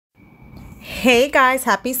Hey guys,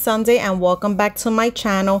 happy Sunday and welcome back to my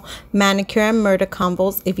channel, Manicure and Murder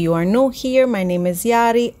Convos. If you are new here, my name is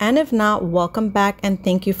Yari, and if not, welcome back and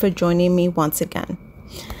thank you for joining me once again.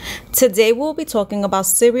 Today we'll be talking about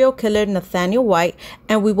serial killer Nathaniel White,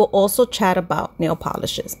 and we will also chat about nail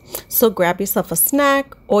polishes. So grab yourself a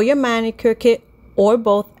snack or your manicure kit or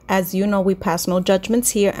both. As you know, we pass no judgments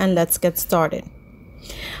here, and let's get started.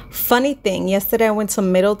 Funny thing, yesterday I went to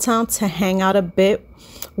Middletown to hang out a bit,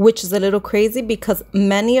 which is a little crazy because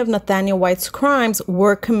many of Nathaniel White's crimes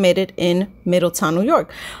were committed in Middletown, New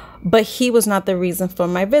York. But he was not the reason for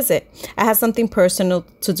my visit. I had something personal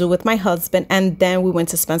to do with my husband, and then we went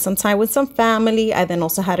to spend some time with some family. I then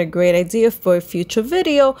also had a great idea for a future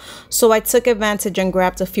video, so I took advantage and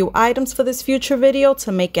grabbed a few items for this future video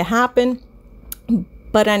to make it happen.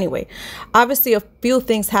 But anyway, obviously a few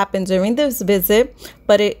things happened during this visit,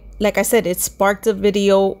 but like I said, it sparked a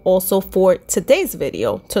video also for today's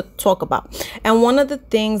video to talk about. And one of the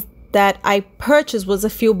things that I purchased was a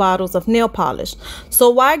few bottles of nail polish. So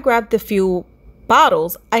while I grabbed a few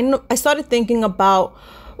bottles, I started thinking about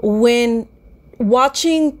when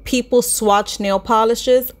watching people swatch nail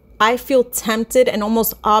polishes, I feel tempted and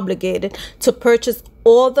almost obligated to purchase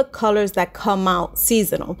all the colors that come out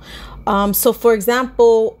seasonal. So for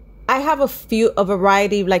example, I have a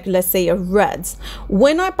variety, like let's say of reds.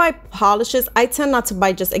 When I buy polishes, I tend not to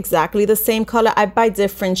buy just exactly the same color. I buy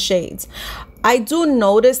different shades. I do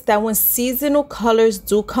notice that when seasonal colors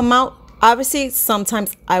do come out, obviously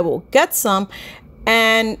sometimes I will get some,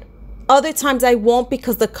 and other times I won't,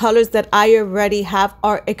 because the colors that I already have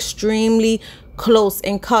are extremely close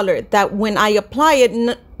in color that when I apply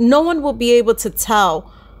it, no one will be able to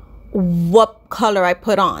tell what color I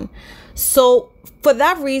put on. So for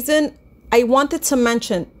that reason, I wanted to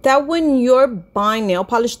mention that when you're buying nail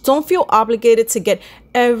polish, don't feel obligated to get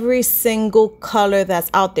every single color that's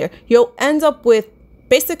out there. You'll end up with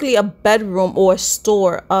basically a bedroom or a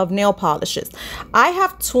store of nail polishes. I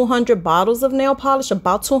have 200 bottles of nail polish,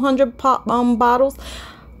 about 200 bottles.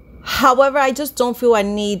 However, I just don't feel I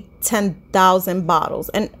need 10,000 bottles.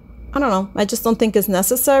 And I don't know, I just don't think it's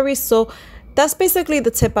necessary. So that's basically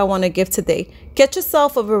the tip I want to give today. Get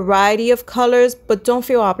yourself a variety of colors, but don't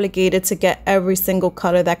feel obligated to get every single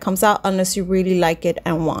color that comes out unless you really like it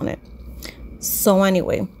and want it. So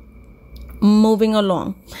anyway, moving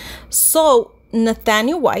along. So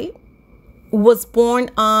Nathaniel White was born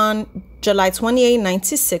on July 28,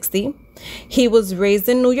 1960. He was raised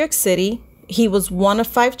in New York City. He was one of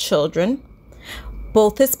 5 children.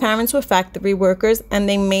 Both his parents were factory workers, and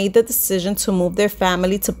they made the decision to move their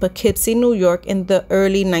family to Poughkeepsie, New York in the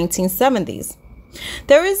early 1970s.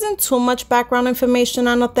 There isn't too much background information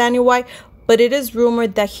on Nathaniel White, but it is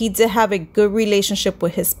rumored that he did have a good relationship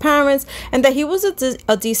with his parents and that he was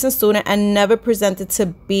a decent student and never presented to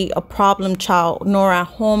be a problem child, nor at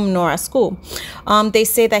home nor at school. They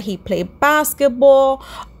say that he played basketball.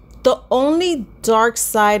 The only dark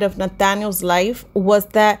side of Nathaniel's life was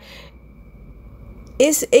that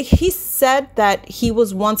he said that he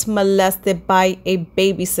was once molested by a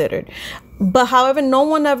babysitter. But however, no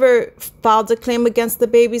one ever filed a claim against the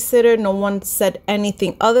babysitter. No one said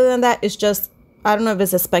anything other than that. It's just, I don't know if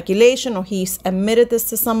it's a speculation or he's admitted this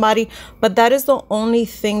to somebody, but that is the only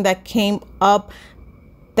thing that came up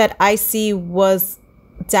that I see was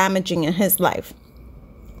damaging in his life.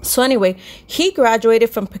 So anyway, he graduated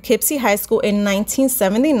from Poughkeepsie High School in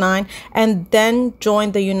 1979 and then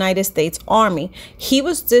joined the United States Army. He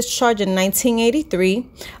was discharged in 1983.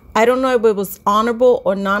 I don't know if it was honorable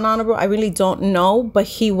or non-honorable. I really don't know, but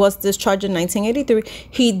he was discharged in 1983.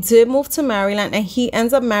 He did move to Maryland, and he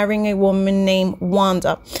ends up marrying a woman named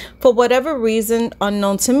Wanda. For whatever reason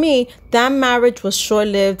unknown to me, that marriage was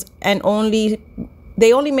short-lived, and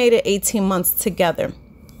they only made it 18 months together.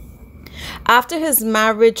 After his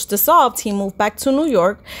marriage dissolved, he moved back to New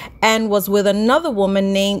York and was with another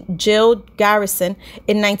woman named Jill Garrison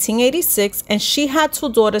in 1986, and she had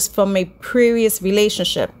 2 daughters from a previous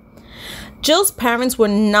relationship. Jill's parents were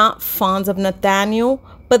not fond of Nathaniel,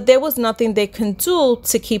 but there was nothing they could do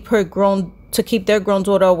to keep their grown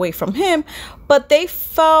daughter away from him. But they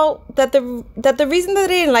felt that the reason that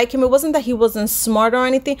they didn't like him, it wasn't that he wasn't smart or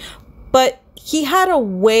anything, but he had a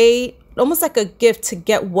way, almost like a gift, to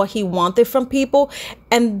get what he wanted from people,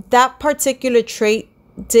 and that particular trait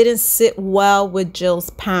didn't sit well with Jill's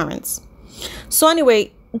parents. So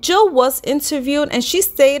anyway, Jill was interviewed, and she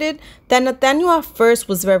stated that Nathaniel at first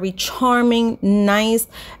was very charming, nice,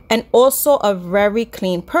 and also a very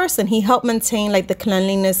clean person. He helped maintain like the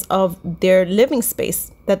cleanliness of their living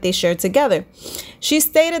space. that they shared together. She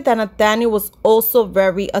stated that Nathaniel was also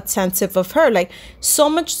very attentive of her, like so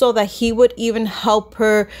much so that he would even help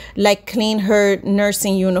her like clean her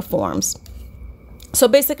nursing uniforms. So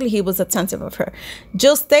basically, he was attentive of her.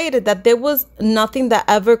 Jill stated that there was nothing that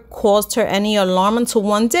ever caused her any alarm until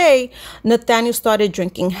one day, Nathaniel started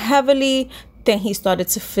drinking heavily. Then he started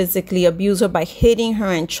to physically abuse her by hitting her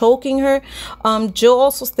and choking her. Jill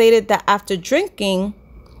also stated that after drinking,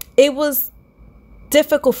 it was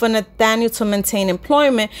difficult for Nathaniel to maintain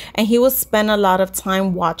employment, and he would spend a lot of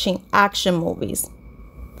time watching action movies.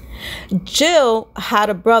 Jill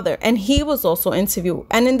had a brother, and he was also interviewed,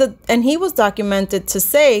 and he was documented to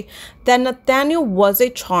say that Nathaniel was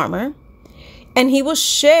a charmer, and he would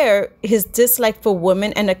share his dislike for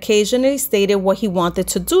women and occasionally stated what he wanted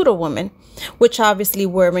to do to women, which obviously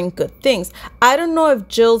weren't good things. I don't know if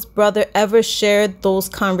Jill's brother ever shared those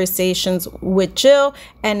conversations with Jill,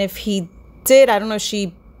 and if he did, I don't know if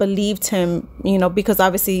she believed him, because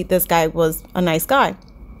obviously this guy was a nice guy.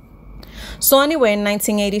 So anyway, in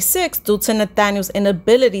 1986, due to Nathaniel's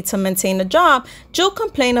inability to maintain a job, Jill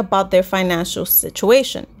complained about their financial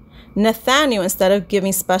situation. Nathaniel, instead of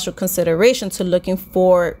giving special consideration to looking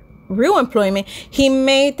for real employment, he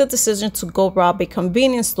made the decision to go rob a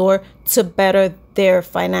convenience store to better their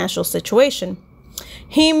financial situation.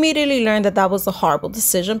 He immediately learned that that was a horrible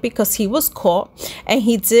decision because he was caught, and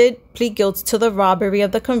he did plead guilty to the robbery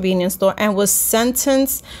of the convenience store and was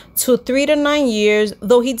sentenced to 3 to 9 years,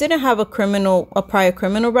 though he didn't have a prior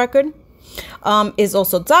criminal record. Is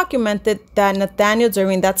also documented that Nathaniel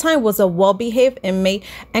during that time was a well-behaved inmate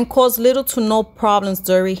and caused little to no problems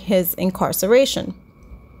during his incarceration.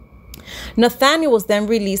 Nathaniel was then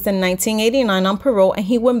released in 1989 on parole, and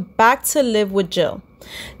he went back to live with Jill.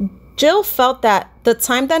 Jill felt that the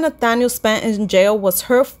time that Nathaniel spent in jail was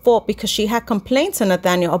her fault because she had complained to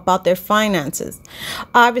Nathaniel about their finances.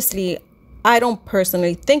 Obviously, I don't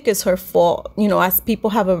personally think it's her fault, as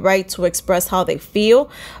people have a right to express how they feel.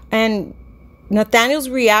 And Nathaniel's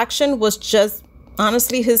reaction was just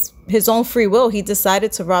honestly his own free will. He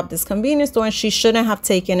decided to rob this convenience store, and she shouldn't have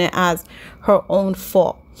taken it as her own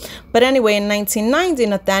fault. But anyway, in 1990,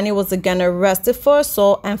 Nathaniel was again arrested for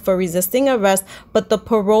assault and for resisting arrest, but the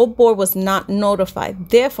parole board was not notified.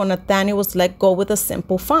 Therefore, Nathaniel was let go with a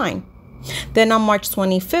simple fine. Then on March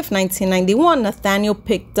 25th, 1991, Nathaniel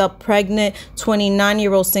picked up pregnant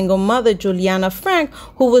 29-year-old single mother Juliana Frank,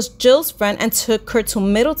 who was Jill's friend, and took her to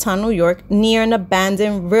Middletown, New York, near an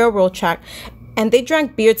abandoned railroad track, and they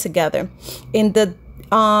drank beer together.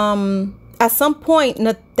 At some point,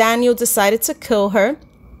 Nathaniel decided to kill her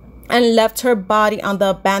and left her body on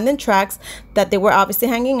the abandoned tracks that they were obviously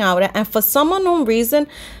hanging out at. And for some unknown reason,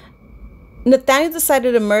 Nathaniel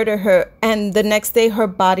decided to murder her, and the next day her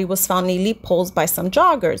body was found neatly posed by some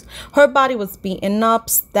joggers. Her body was beaten up,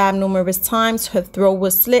 stabbed numerous times, her throat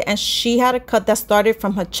was slit, and she had a cut that started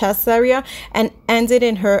from her chest area and ended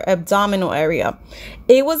in her abdominal area.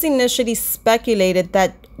 It was initially speculated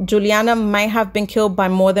that Juliana might have been killed by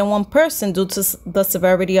more than one person due to the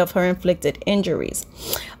severity of her inflicted injuries.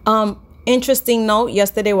 Interesting note,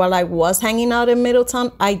 yesterday while I was hanging out in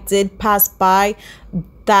Middletown, I did pass by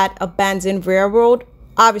that abandoned railroad.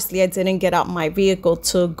 Obviously, I didn't get out my vehicle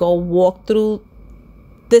to go walk through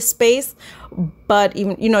this space, but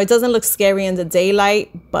even, it doesn't look scary in the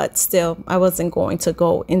daylight, but still, I wasn't going to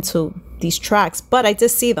go into these tracks, but I did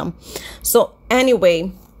see them. So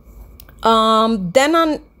anyway, then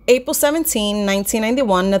on April 17,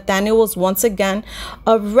 1991, Nathaniel was once again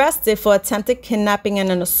arrested for attempted kidnapping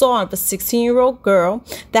and an assault of a 16-year-old girl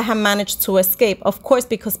that had managed to escape. Of course,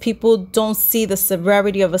 because people don't see the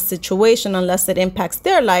severity of a situation unless it impacts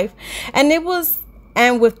their life.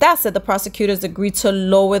 And with that said, the prosecutors agreed to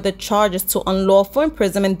lower the charges to unlawful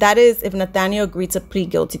imprisonment. That is, if Nathaniel agreed to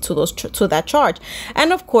plead guilty to that charge.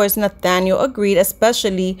 And of course, Nathaniel agreed,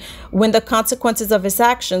 especially when the consequences of his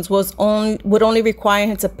actions would only require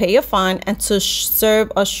him to pay a fine and to serve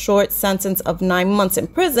a short sentence of 9 months in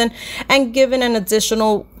prison, and given an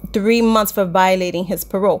additional 3 months for violating his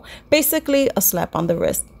parole. Basically, a slap on the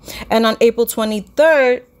wrist. And on April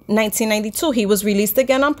 23rd, 1992, he was released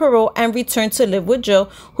again on parole and returned to live with Jill,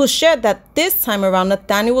 who shared that this time around,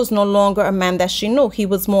 Nathaniel was no longer a man that she knew. He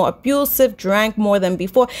was more abusive, drank more than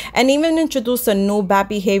before, and even introduced a new bad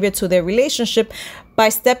behavior to their relationship by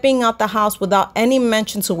stepping out the house without any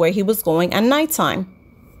mention to where he was going at nighttime.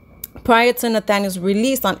 Prior to Nathaniel's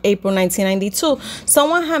release on April 1992,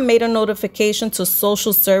 someone had made a notification to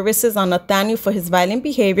social services on Nathaniel for his violent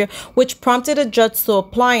behavior, which prompted a judge to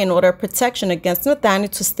apply an order of protection against Nathaniel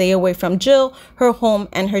to stay away from Jill, her home,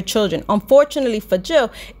 and her children. Unfortunately for Jill,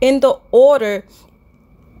 in the order,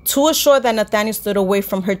 To assure that Nathaniel stood away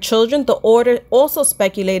from her children, the order also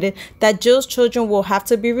speculated that Jill's children will have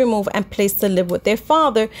to be removed and placed to live with their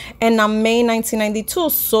father. And on May 1992,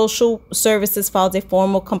 social services filed a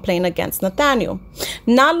formal complaint against Nathaniel.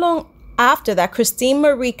 Not long after that, Christine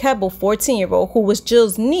Marie Keble, 14-year-old, who was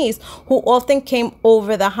Jill's niece, who often came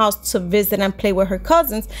over the house to visit and play with her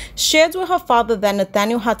cousins, shared with her father that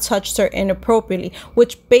Nathaniel had touched her inappropriately,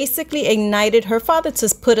 which basically ignited her father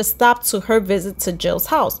to put a stop to her visit to Jill's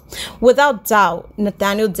house. Without doubt,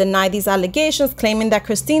 Nathaniel denied these allegations, claiming that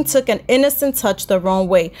Christine took an innocent touch the wrong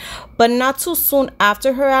way. But not too soon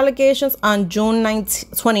after her allegations, on June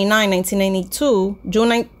 29,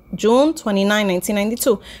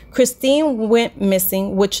 1992, Christine went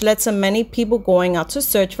missing, which led to many people going out to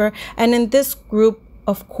search for her. And in this group,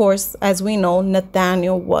 of course, as we know,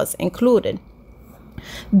 Nathaniel was included.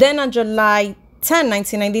 Then on July 10,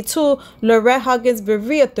 1992, Lorette Huggins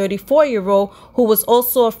Verrier, 34-year-old, who was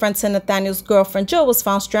also a friend to Nathaniel's girlfriend Jill, was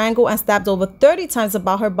found strangled and stabbed over 30 times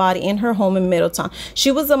about her body in her home in Middletown.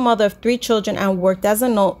 She was a mother of 3 children and worked as a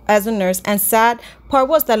nurse, and sad part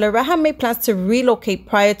was that Lorette had made plans to relocate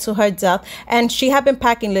prior to her death, and she had been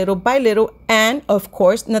packing little by little, and of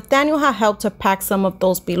course Nathaniel had helped her pack some of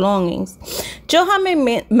those belongings. Jill had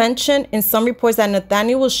made mention in some reports that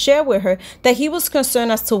Nathaniel will share with her that he was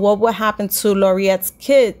concerned as to what would happen to Laureate's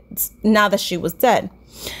kids now that she was dead.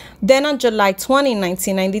 Then on July 20,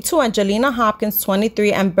 1992, Angelina Hopkins,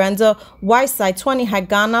 23, and Brenda Whiteside, 20, had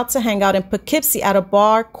gone out to hang out in Poughkeepsie at a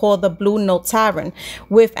bar called the Blue Note Tavern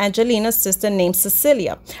with Angelina's sister named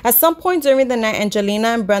Cecilia. At some point during the night, Angelina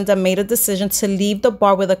and Brenda made a decision to leave the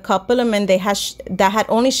bar with a couple of men that had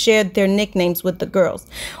only shared their nicknames with the girls,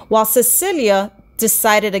 while Cecilia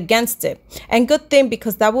decided against it. And good thing,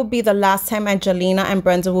 because that would be the last time Angelina and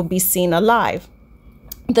Brenda would be seen alive.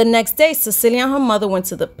 The next day, Cecilia and her mother went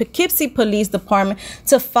to the Poughkeepsie Police Department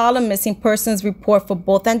to file a missing persons report for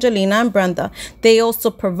both Angelina and Brenda. They also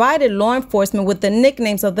provided law enforcement with the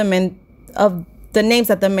nicknames of the men the names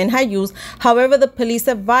that the men had used. However, the police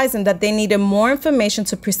advised them that they needed more information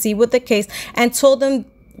to proceed with the case and told them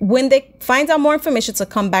when they find out more information to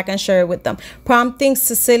come back and share it with them, prompting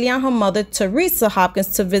Cecilia and her mother, Teresa Hopkins,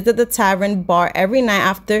 to visit the tavern bar every night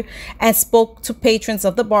after and spoke to patrons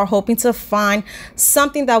of the bar, hoping to find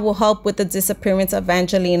something that will help with the disappearance of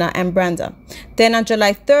Angelina and Brenda. Then on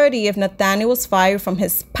July 30th, Nathaniel was fired from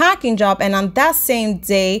his packing job, and on that same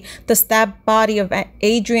day, the stabbed body of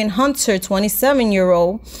Adrian Hunter,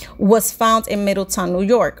 27-year-old, was found in Middletown, New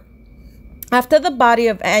York. After the body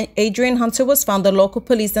of Adrian Hunter was found, the local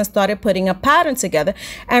police then started putting a pattern together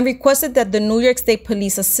and requested that the New York State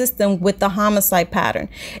Police assist them with the homicide pattern.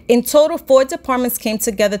 In total, 4 departments came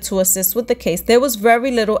together to assist with the case. There was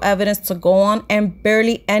very little evidence to go on and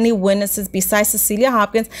barely any witnesses besides Cecilia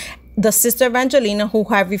Hopkins, the sister of Angelina, who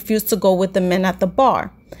had refused to go with the men at the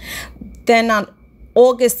bar. Then on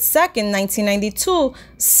August 2nd, 1992,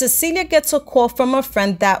 Cecilia gets a call from a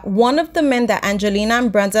friend that one of the men that Angelina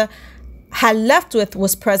and Brenda had left with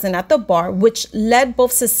was present at the bar, which led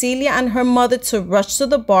both Cecilia and her mother to rush to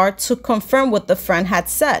the bar to confirm what the friend had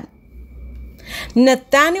said.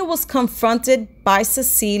 Nathaniel was confronted by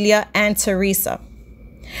Cecilia and Teresa.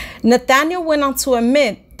 Nathaniel went on to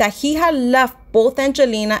admit that he had left both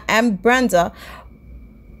Angelina and Brenda,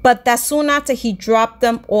 but that soon after he dropped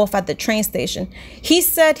them off at the train station. He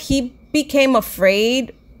said he became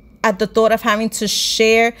afraid at the thought of having to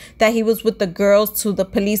share that he was with the girls to the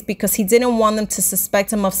police because he didn't want them to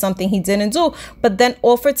suspect him of something he didn't do, but then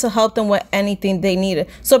offered to help them with anything they needed.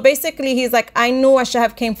 So basically, he's like, I knew I should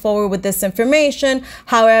have came forward with this information.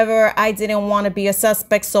 However, I didn't want to be a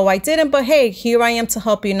suspect, so I didn't. But hey, here I am to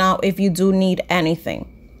help you now if you do need anything.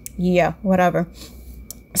 Yeah, whatever.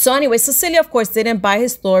 So anyway, Cecilia, of course, didn't buy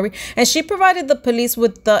his story, and she provided the police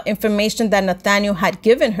with the information that Nathaniel had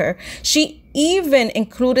given her. She even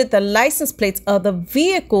included the license plates of the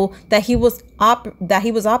vehicle that he was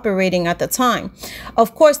operating at the time.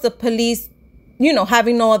 Of course, the police,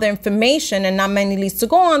 having no other information and not many leads to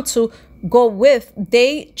go with,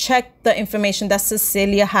 they checked the information that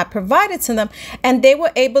Cecilia had provided to them, and they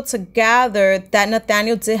were able to gather that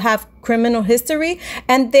Nathaniel did have criminal history,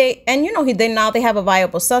 and they have a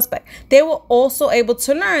viable suspect. They were also able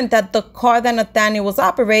to learn that the car that Nathaniel was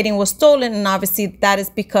operating was stolen, and obviously that is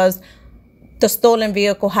because the stolen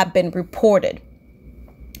vehicle had been reported.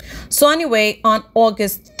 So anyway, on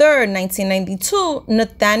August 3rd, 1992,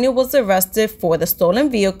 Nathaniel was arrested for the stolen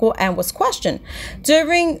vehicle and was questioned.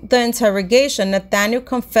 During the interrogation, Nathaniel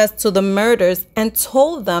confessed to the murders and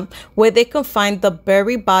told them where they could find the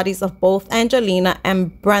buried bodies of both Angelina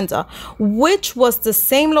and Brenda, which was the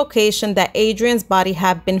same location that Adrian's body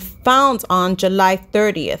had been found on July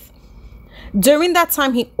 30th. During that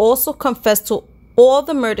time, he also confessed to all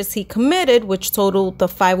the murders he committed, which totaled the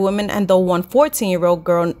 5 women and the 1 14-year-old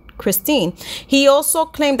girl, Christine. He also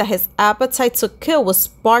claimed that his appetite to kill was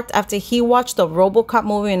sparked after he watched the RoboCop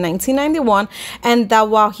movie in 1991, and that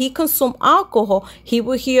while he consumed alcohol, he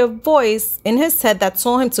would hear a voice in his head that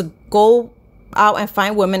told him to go out and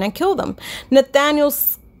find women and kill them. Nathaniel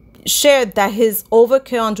shared that his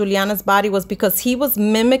overkill on Juliana's body was because he was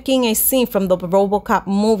mimicking a scene from the RoboCop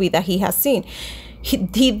movie that he had seen.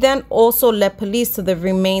 He then also led police to the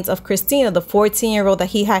remains of Christina, the 14-year-old that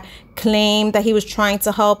he had claimed that he was trying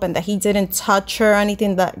to help and that he didn't touch her or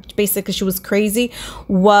anything, that basically she was crazy.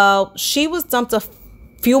 Well, she was dumped a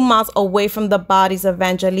few miles away from the bodies of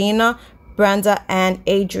Angelina, Brenda, and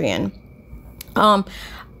Adrian.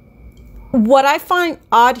 What I find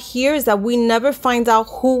odd here is that we never find out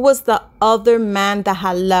who was the other man that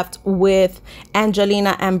had left with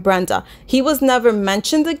Angelina and Brenda. He was never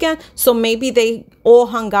mentioned again, so maybe they all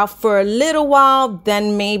hung out for a little while.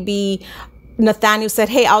 Then maybe Nathaniel said,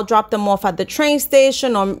 hey, I'll drop them off at the train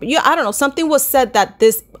station, or I don't know, something was said that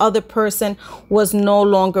this other person was no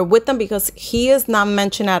longer with them, because he is not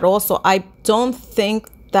mentioned at all. So I don't think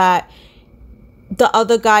that the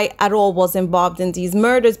other guy at all was involved in these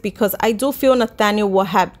murders, because I do feel Nathaniel would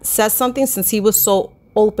have said something since he was so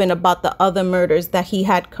open about the other murders that he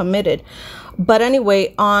had committed. But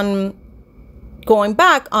anyway, going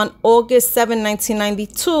back, on August 7,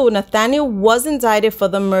 1992, Nathaniel was indicted for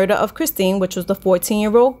the murder of Christine, which was the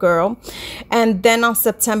 14-year-old girl. And then on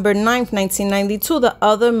September 9th, 1992, the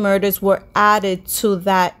other murders were added to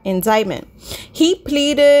that indictment. He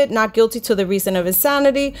pleaded not guilty to the reason of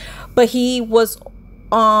insanity, but he was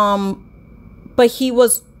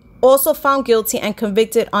also found guilty and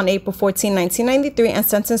convicted on April 14, 1993, and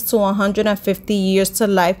sentenced to 150 years to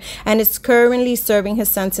life, and is currently serving his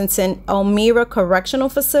sentence in Elmira Correctional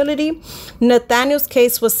Facility. Nathaniel's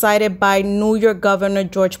case was cited by New York Governor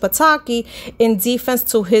George Pataki in defense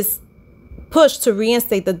to his push to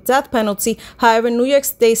reinstate the death penalty. However, New York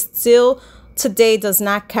State still today does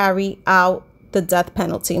not carry out the death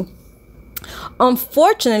penalty.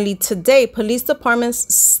 Unfortunately, today, police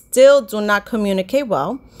departments still do not communicate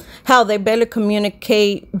well. Hell, they barely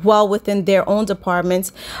communicate well within their own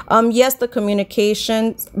departments. Yes, the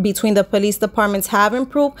communication between the police departments have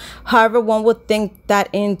improved. However, one would think that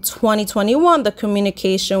in 2021, the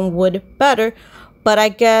communication would better. But I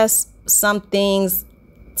guess some things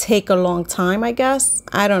take a long time, I guess.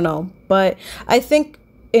 I don't know. But I think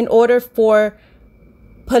in order for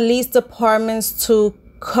police departments to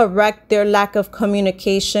correct their lack of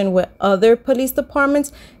communication with other police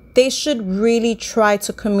departments, they should really try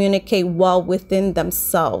to communicate well within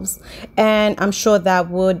themselves. And I'm sure that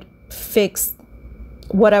would fix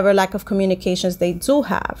whatever lack of communications they do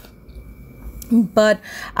have. But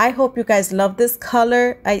I hope you guys love this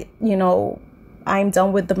color. I'm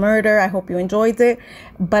done with the murder. I hope you enjoyed it,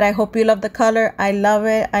 but I hope you love the color. I love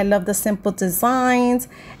it. I love the simple designs,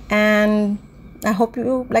 and I hope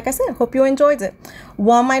you, like I said, I hope you enjoyed it.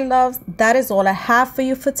 Well, my loves, that is all I have for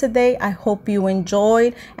you for today. I hope you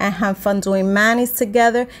enjoyed and have fun doing manis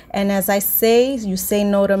together. And as I say, you say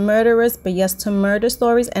no to murderers, but yes to murder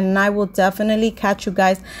stories. And I will definitely catch you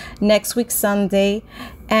guys next week, Sunday.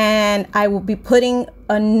 And I will be putting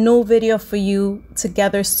a new video for you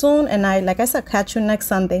together soon. And like I said, catch you next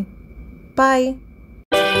Sunday. Bye.